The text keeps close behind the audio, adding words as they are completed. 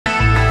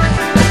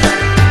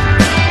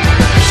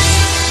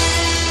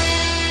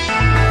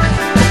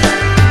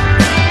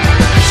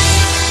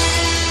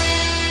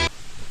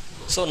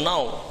So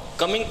now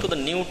coming to the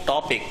new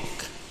topic,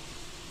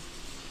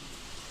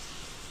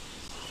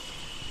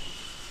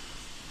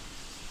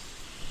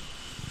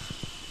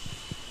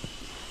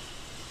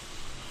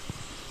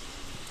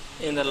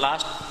 in the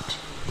last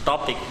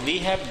topic we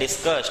have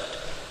discussed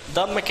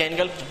the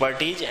mechanical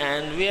properties,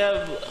 and we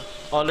have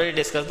already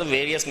discussed the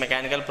various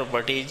mechanical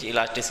properties: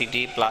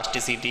 elasticity,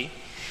 plasticity,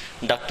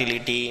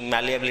 ductility,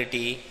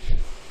 malleability,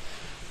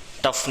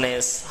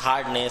 toughness,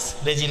 hardness,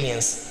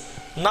 resilience.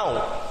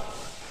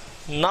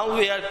 Now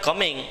we are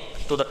coming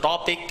to the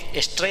topic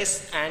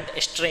stress and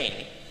strain.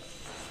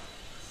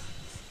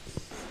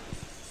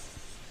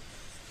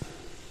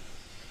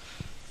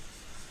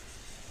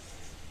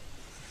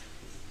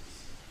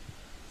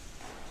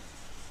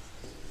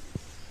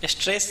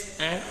 Stress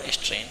and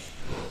strain.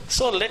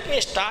 So let me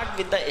start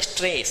with the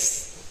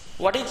stress.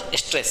 What is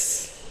stress?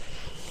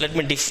 Let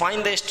me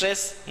define the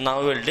stress. Now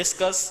we will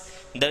discuss.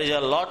 There is a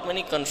lot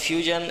many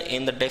confusion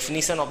in the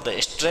definition of the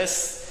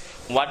stress.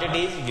 What it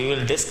is, we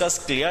will discuss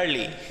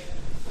clearly.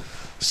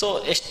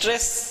 So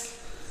stress,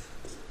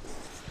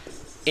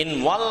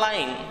 in one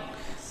line,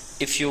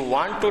 if you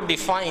want to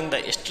define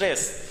the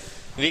stress,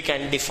 we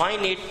can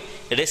define it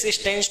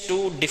resistance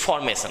to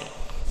deformation.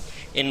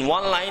 In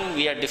one line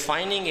we are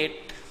defining it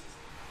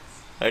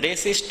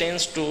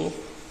resistance to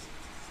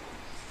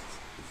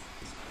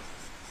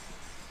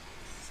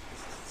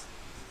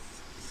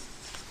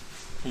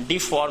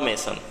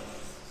deformation.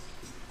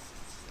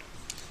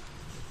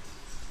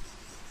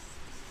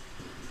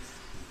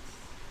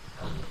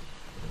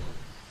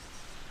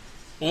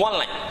 One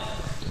line,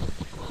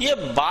 ये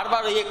बार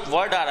बार एक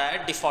word आ रहा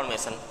है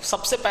deformation.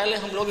 सबसे पहले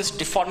हम लोग इस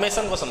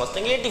deformation को समझते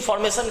हैं, ये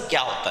डिफॉर्मेशन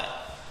क्या होता है,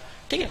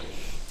 ठीक है।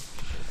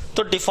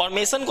 तो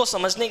डिफॉर्मेशन को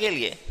समझने के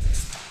लिए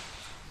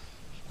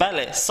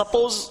पहले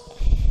सपोज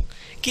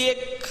कि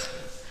एक,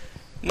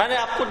 मैंने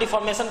आपको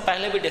डिफॉर्मेशन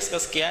पहले भी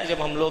डिस्कस किया है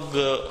जब हम लोग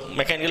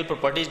मैकेनिकल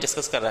प्रॉपर्टीज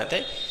डिस्कस कर रहे थे,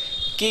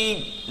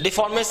 कि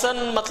डिफॉर्मेशन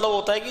मतलब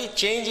होता है कि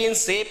change in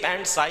shape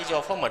and size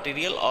of a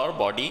material और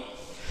बॉडी।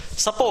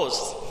 सपोज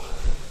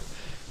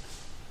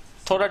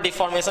थोड़ा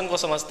डिफॉर्मेशन को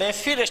समझते हैं,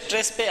 फिर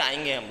स्ट्रेस पे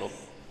आएंगे हम लोग,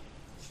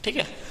 ठीक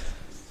है।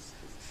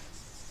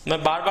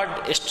 मैं बार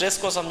बार स्ट्रेस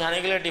को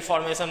समझाने के लिए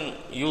डिफॉर्मेशन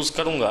यूज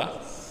करूंगा।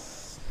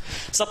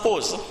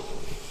 सपोज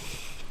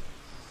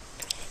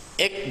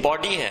एक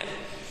बॉडी है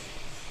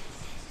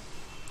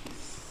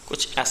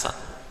कुछ ऐसा,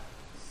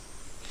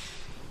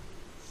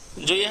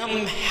 जो ये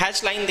हम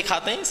हैच लाइन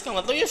दिखाते हैं, इसका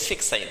मतलब ये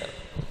फिक्स है इधर,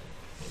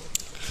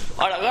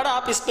 और अगर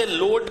आप इस पे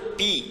लोड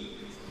P,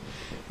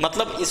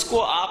 मतलब इसको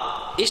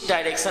आप इस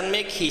डायरेक्शन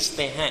में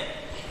खींचते हैं,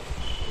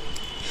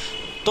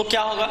 तो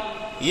क्या होगा,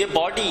 ये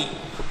बॉडी,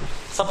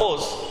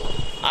 सपोज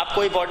आप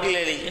कोई बॉडी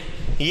ले लीजिए,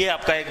 ये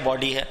आपका एक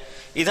बॉडी है,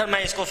 इधर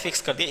मैं इसको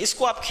फिक्स कर दिया,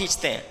 इसको आप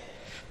खींचते हैं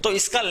तो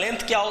इसका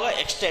लेंथ क्या होगा,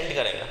 एक्सटेंड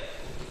करेगा,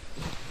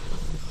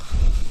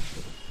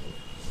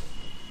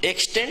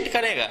 एक्सटेंड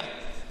करेगा।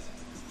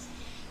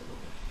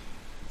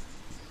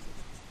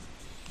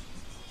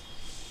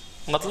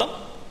 मतलब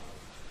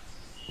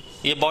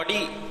ये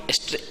बॉडी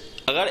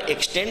अगर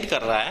एक्सटेंड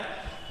कर रहा है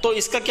तो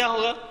इसका क्या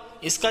होगा,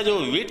 इसका जो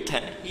विड्थ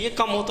है ये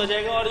कम होता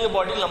जाएगा और ये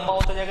बॉडी लंबा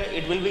होता जाएगा,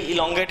 इट विल बी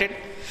इलोंगेटेड।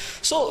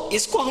 सो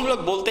इसको हम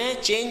लोग बोलते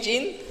हैं change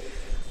in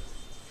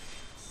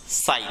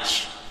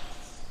size.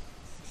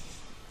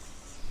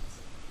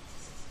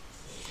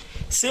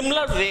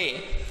 Similar way,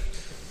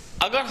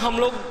 अगर हम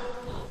लोग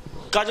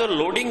का जो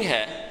लोडिंग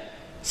है,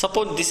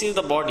 suppose this is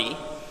the body,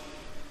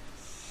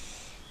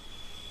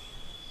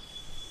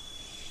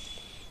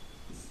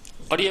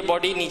 और ये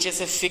बॉडी नीचे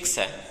से फिक्स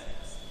है,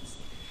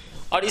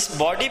 और इस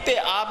बॉडी पे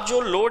आप जो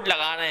लोड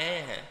लगा रहे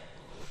हैं,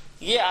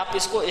 ये आप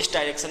इसको इस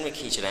डायरेक्शन में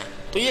खींच रहे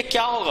हैं, तो ये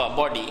क्या होगा,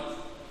 body,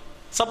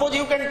 suppose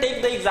you can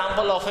take the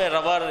example of A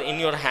rubber in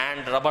your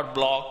hand, rubber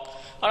block,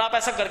 और आप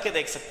ऐसा करके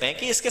देख सकते हैं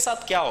कि इसके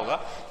साथ क्या होगा,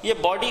 ये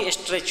बॉडी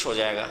स्ट्रेच हो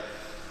जाएगा।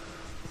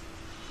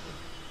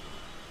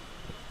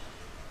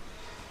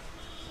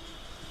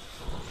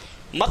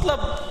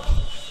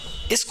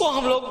 मतलब इसको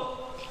हम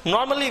लोग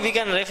normally we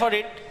can refer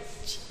it,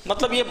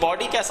 मतलब ये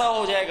बॉडी कैसा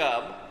हो जाएगा,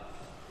 अब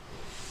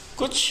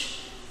कुछ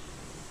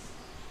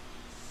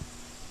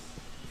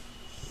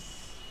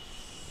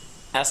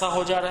ऐसा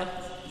हो जा रहा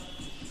है,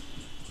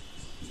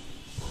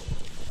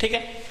 ठीक है।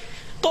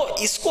 तो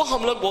इसको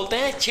हम लोग बोलते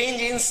हैं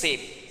चेंज इन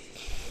शेप।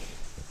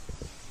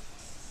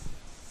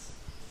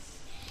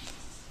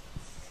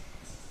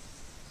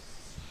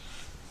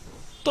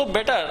 तो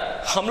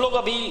बेटर हम लोग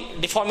अभी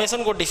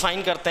डिफॉर्मेशन को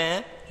डिफाइन करते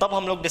हैं, तब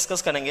हम लोग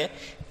डिस्कस करेंगे।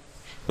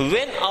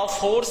 When a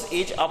force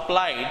is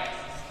applied,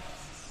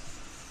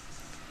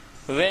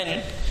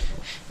 when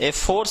a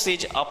force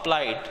is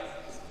applied,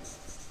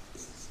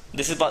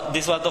 this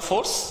was the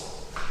force.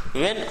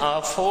 When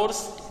a force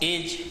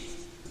is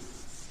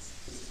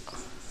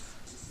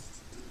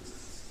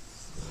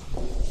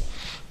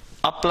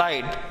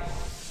applied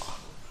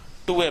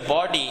to a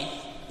body,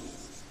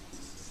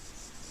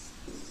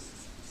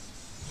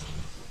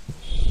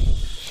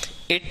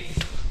 it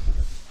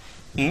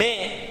may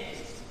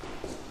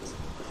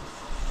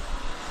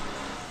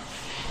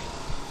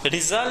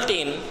result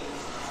in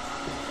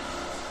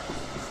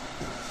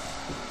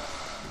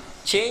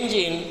change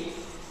in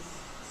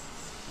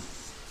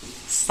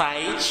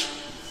size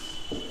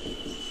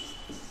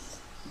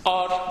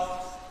or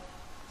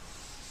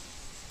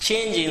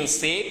change in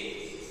shape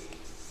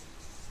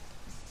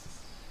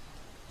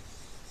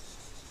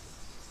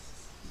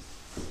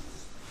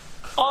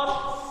or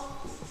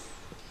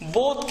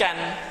both can,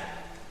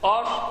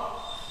 or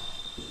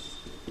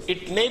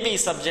it may be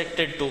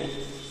subjected to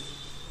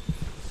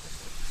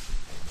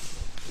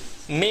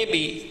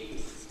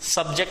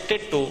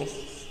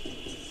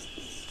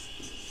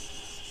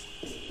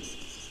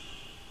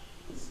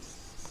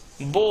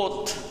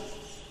both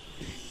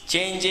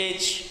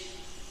changes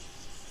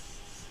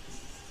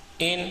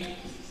in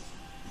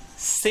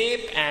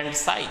shape and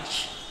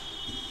size.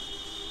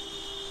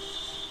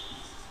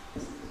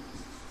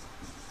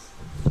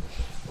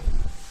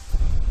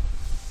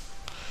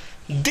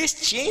 This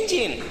change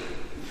in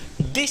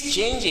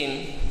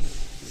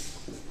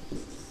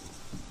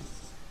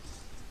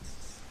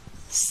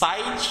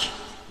size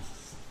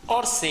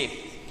or shape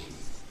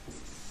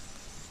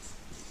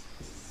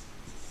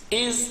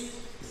is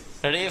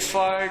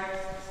referred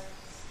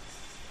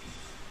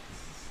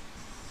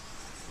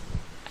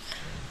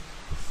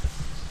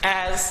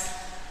as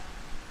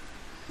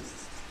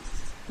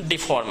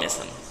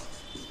deformation.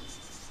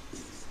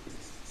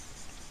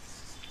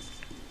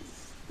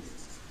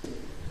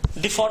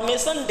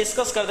 Deformation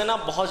discuss कर देना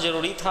बहुत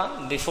जरूरी था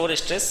before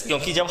stress,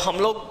 क्योंकि जब हम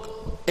लोग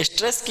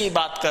stress की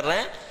बात कर रहे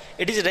हैं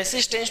it is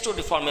resistance to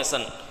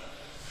deformation.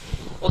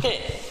 Okay,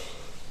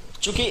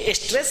 चूंकि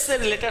स्ट्रेस से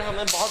रिलेटेड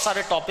हमें बहुत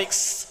सारे टॉपिक्स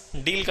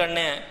डील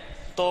करने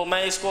हैं तो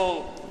मैं इसको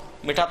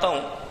मिटाता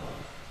हूं.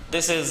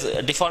 This is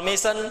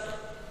deformation.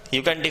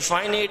 You can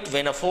define it: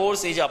 when a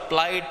force is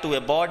applied to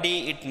a body,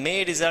 it may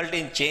result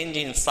in change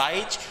in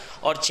size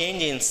or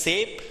change in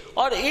shape,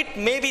 or it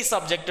may be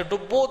subjected to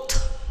both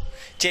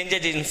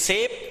changes in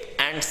shape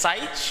and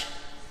size.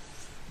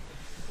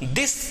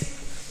 This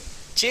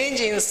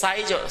change in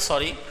size,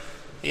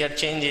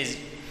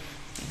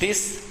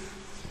 this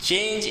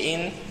change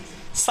in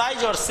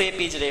size or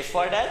shape is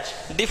referred as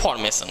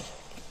deformation.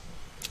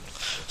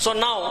 So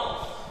now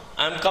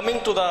I am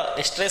coming to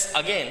the stress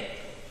again.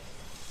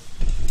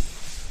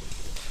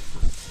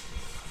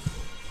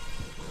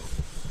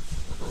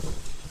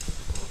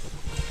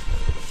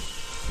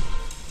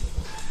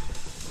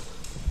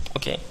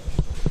 Okay,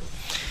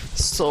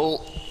 so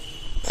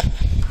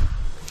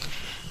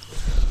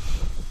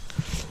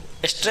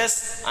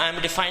stress I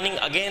am defining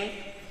again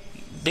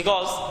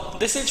because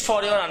this is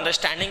for your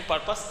understanding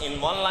purpose.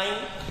 In one line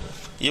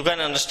you can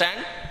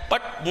understand,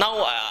 but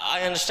now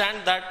I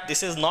understand that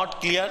this is not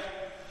clear.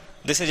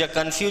 This is a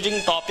confusing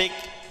topic.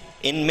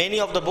 In many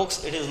of the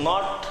books it is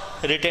not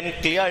written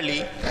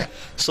clearly,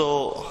 so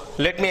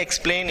let me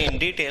explain in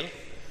detail.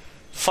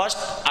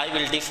 First I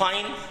will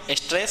define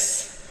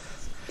stress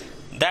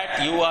that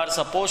you are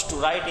supposed to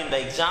write in the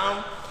exam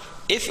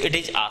if it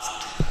is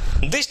asked.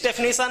 This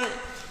definition,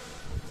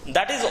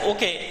 that is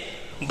okay,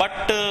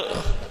 but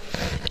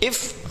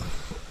if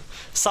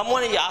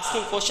someone is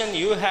asking question,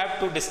 you have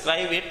to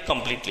describe it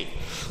completely.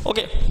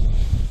 Okay,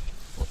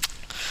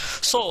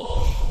 so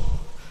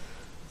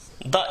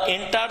the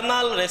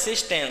internal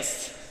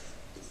resistance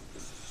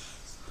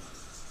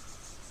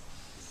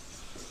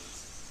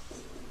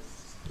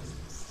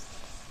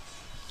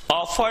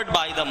offered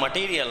by the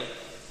material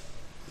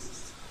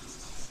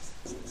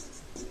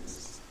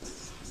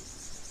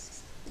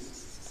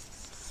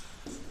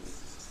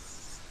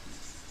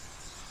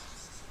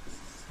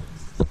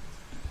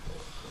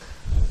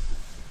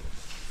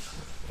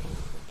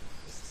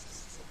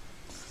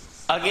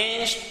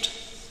against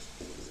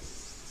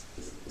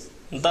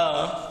the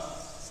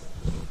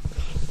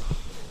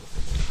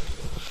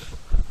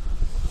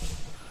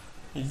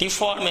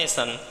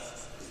deformation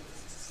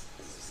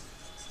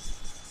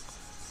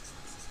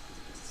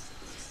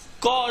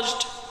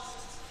caused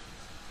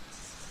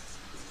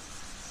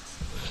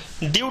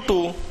due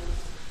to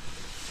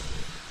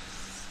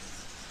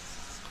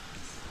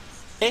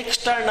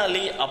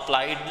externally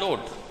applied load.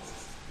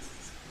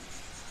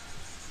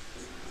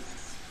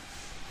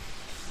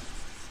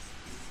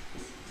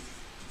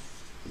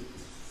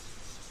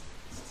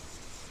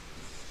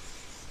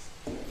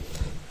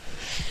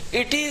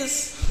 It is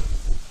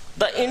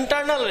the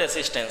internal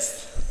resistance.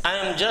 I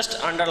am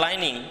just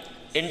underlining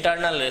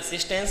internal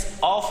resistance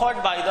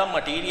offered by the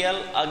material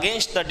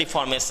against the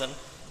deformation.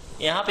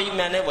 यहाँ पे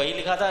मैंने वही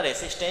लिखा था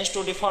resistance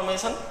to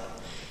deformation.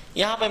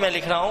 यहाँ पे मैं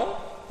लिख रहा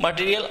हूँ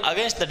material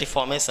against the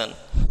deformation.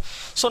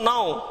 So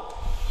now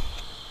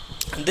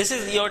this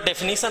is your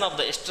definition of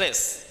the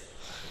stress.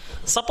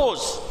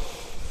 Suppose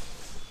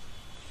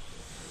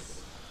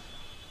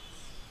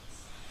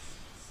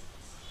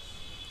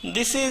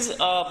this is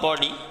a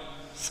body,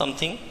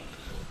 something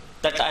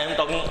that I am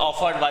talking,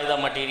 offered by the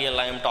material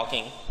I am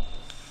talking,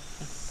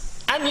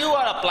 and you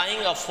are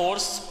applying a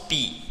force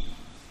P.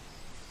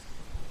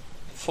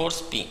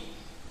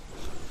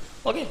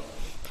 Okay,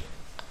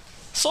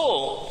 so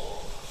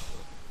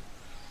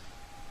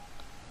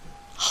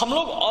हम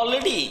लोग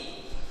already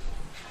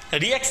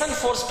reaction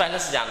force पहले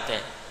से जानते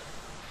हैं.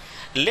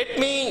 Let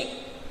me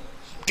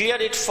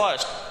clear it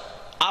first.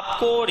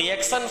 आपको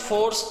reaction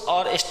force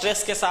और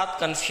stress के साथ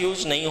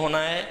कंफ्यूज नहीं होना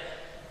है।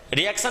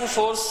 रिएक्शन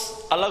फोर्स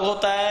अलग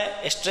होता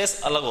है,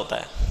 स्ट्रेस अलग होता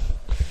है।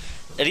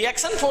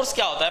 रिएक्शन फोर्स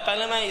क्या होता है,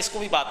 पहले मैं इसको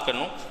भी बात कर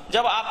लूं।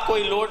 जब आप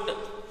कोई लोड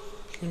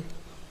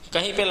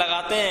कहीं पे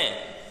लगाते हैं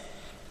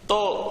तो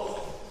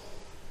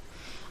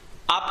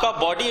आपका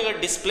बॉडी अगर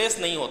डिस्प्लेस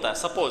नहीं होता है,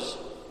 सपोज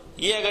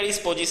ये अगर इस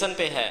पोजीशन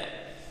पे है,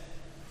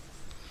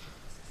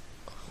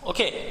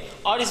 ओके,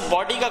 और इस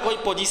बॉडी का कोई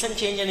पोजीशन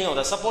चेंज नहीं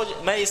होता, सपोज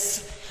मैं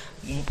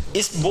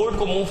इस बोर्ड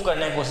को मूव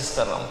करने की कोशिश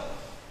कर रहा हूं,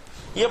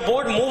 ये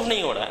बोर्ड मूव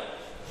नहीं हो रहा है।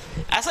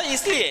 ऐसा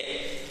इसलिए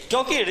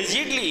क्योंकि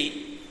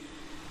रिजिडली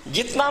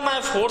जितना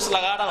मैं फोर्स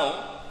लगा रहा हूं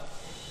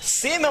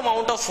same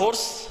amount of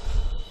force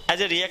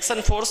as a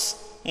reaction force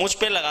मुझ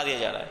पे लगा दिया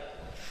जा रहा है,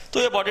 तो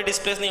ये बॉडी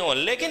डिस्प्लेस नहीं होगा।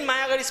 लेकिन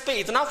मैं अगर इस पे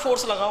इतना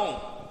फोर्स लगाऊं,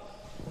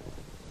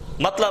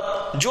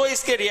 मतलब जो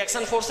इसके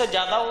रिएक्शन फोर्स से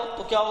ज्यादा हो,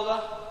 तो क्या होगा,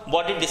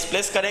 बॉडी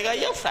डिस्प्लेस करेगा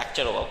या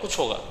फ्रैक्चर होगा, कुछ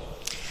होगा।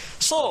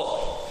 So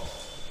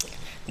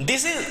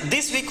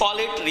this we call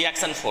it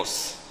reaction force.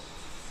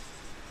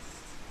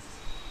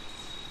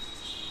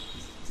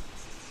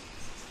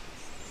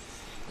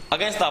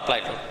 Against the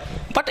applied load.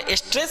 But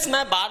stress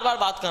में बार बार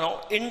बात कर रहा हूं,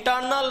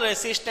 internal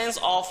resistance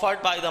offered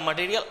by the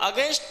material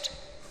against.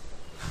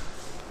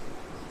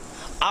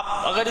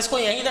 आप अगर इसको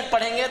यहीं तक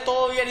पढ़ेंगे तो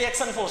ये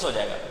रिएक्शन फोर्स हो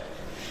जाएगा।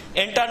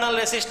 Internal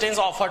resistance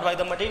offered by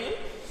the material,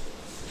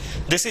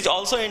 this is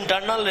also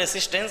internal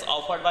resistance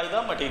offered by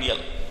the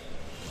material.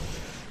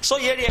 सो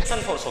ये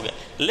रिएक्शन फोर्स हो गया।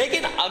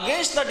 लेकिन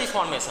against the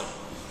deformation,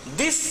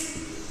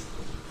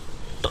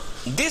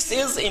 this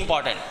is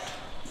important,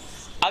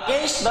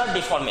 against the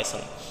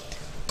deformation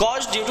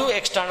cause due to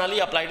externally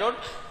applied load.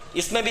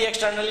 इसमें भी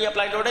externally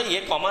applied load है, ये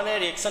common है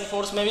reaction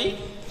force में भी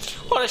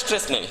और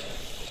स्ट्रेस में भी।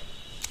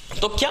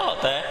 तो क्या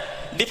होता है,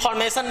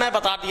 डिफॉर्मेशन मैं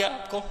बता दिया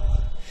आपको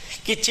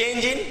कि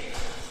चेंज इन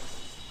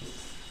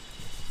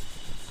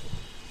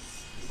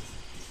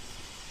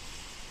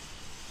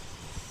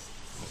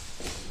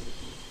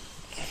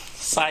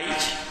साइज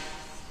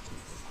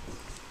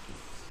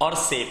और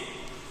शेप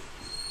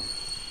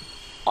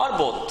और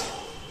बोथ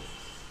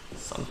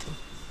समथिंग,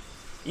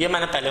 ये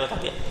मैंने पहले बता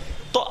दिया।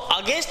 तो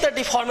अगेंस्ट द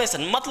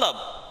डिफॉर्मेशन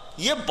मतलब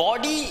ये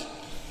बॉडी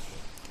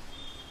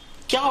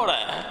क्या हो रहा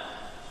है,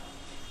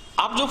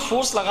 आप जो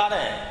फोर्स लगा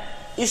रहे हैं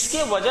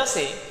इसके वजह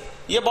से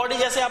ये बॉडी,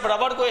 जैसे आप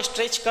रबड़ को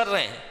स्ट्रेच कर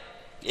रहे हैं,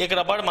 एक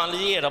रबड़ मान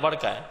लीजिए ये रबड़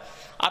का है,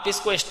 आप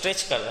इसको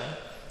स्ट्रेच कर रहे हैं,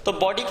 तो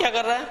बॉडी क्या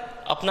कर रहा है,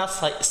 अपना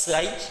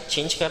साइज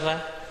चेंज कर रहा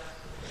है।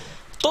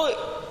 तो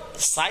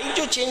साइज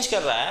जो चेंज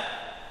कर रहा है,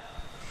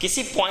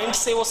 किसी पॉइंट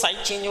से वो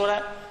साइज चेंज हो रहा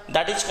है,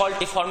 दैट इज कॉल्ड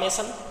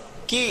डिफॉर्मेशन,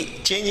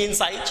 की चेंज इन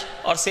साइज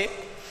और शेप।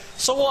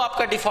 सो वो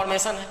आपका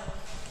डिफॉर्मेशन है।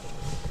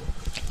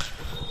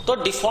 तो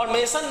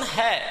डिफॉर्मेशन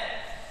है,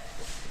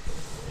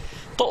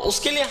 तो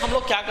उसके लिए हम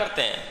लोग क्या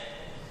करते हैं,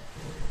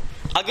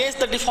 अगेंस्ट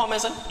द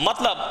डिफॉर्मेशन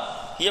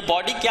मतलब ये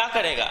बॉडी क्या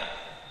करेगा,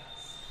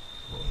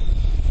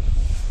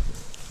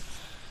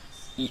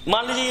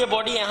 मान लीजिए ये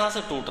बॉडी यहां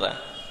से टूट रहा है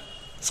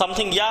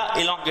समथिंग, या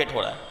इलॉन्गेट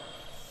हो रहा है।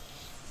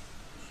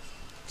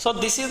 So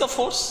this is the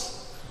force,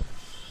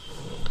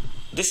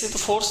 this is the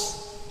force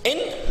in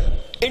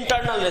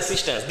internal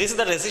resistance, this is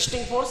the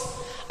resisting force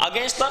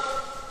against the,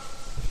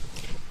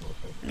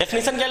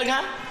 definition क्या लिखा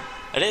है,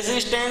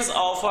 resistance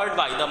offered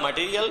by the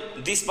material,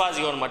 this was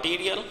your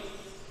material,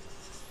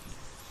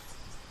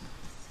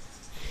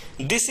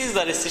 this is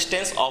the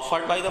resistance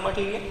offered by the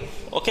material,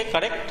 okay,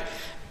 correct,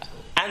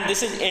 and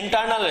this is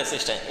internal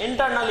resistance,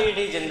 internally it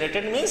is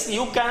generated, means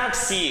you cannot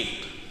see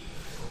it।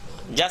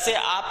 जैसे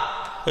आप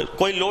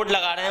कोई load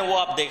लगा रहे हैं, वो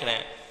आप देख रहे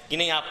हैं कि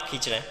नहीं, आप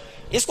खींच रहे हैं,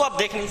 इसको आप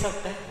देख नहीं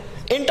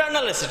सकते,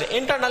 इंटरनल रेसिस्टेंस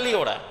इंटरनली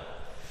हो रहा है।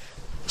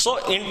 So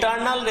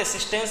internal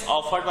resistance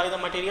offered by the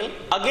material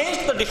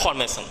against the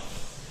deformation,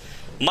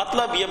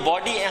 मतलब ये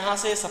बॉडी यहां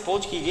से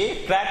सपोज कीजिए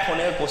क्रैक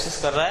होने की कोशिश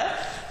कर रहा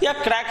है, या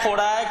क्रैक हो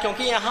रहा है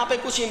क्योंकि यहां पे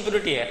कुछ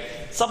इंप्योरिटी है।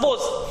 सपोज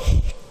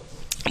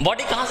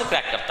बॉडी कहां से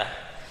क्रैक करता है,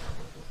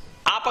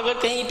 आप अगर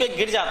कहीं पे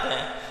गिर जाते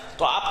हैं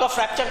तो आपका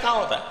फ्रैक्चर कहां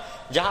होता है,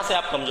 जहां से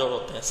आप कमजोर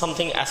होते हैं,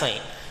 समथिंग ऐसा ही।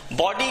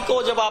 बॉडी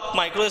को जब आप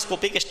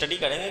माइक्रोस्कोपिक स्टडी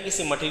करेंगे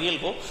किसी मटेरियल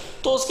को,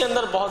 तो उसके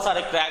अंदर बहुत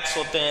सारे क्रैक्स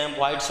होते हैं,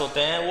 वॉइड्स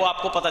होते हैं, वो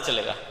आपको पता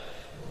चलेगा,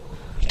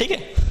 ठीक है।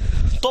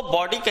 तो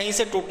बॉडी कहीं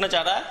से टूटना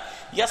चाह रहा है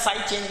या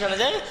साइज चेंज करना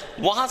चाहे,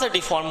 वहां से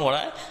डिफॉर्म हो रहा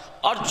है,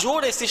 और जो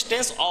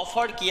रेसिस्टेंस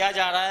ऑफर्ड किया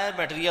जा रहा है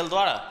मटेरियल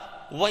द्वारा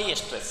वही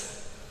स्ट्रेस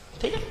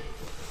है, ठीक है।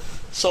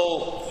 सो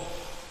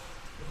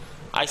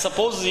I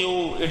suppose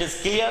it is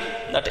clear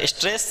that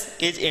stress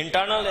is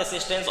internal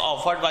resistance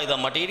offered by the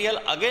material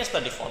against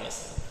the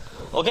deformation,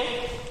 okay.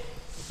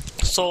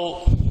 So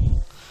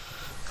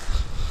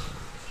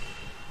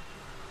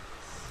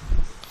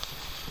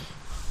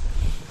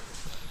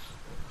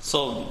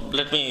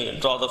let me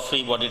draw the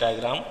free body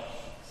diagram.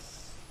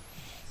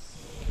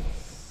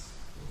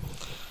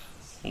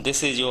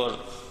 This is your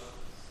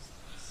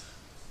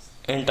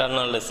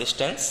internal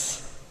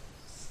resistance,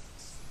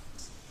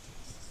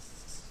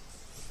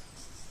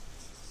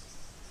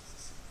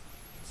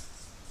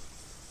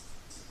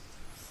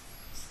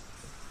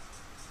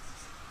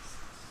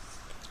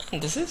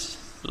 and this is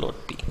load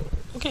P,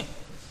 okay.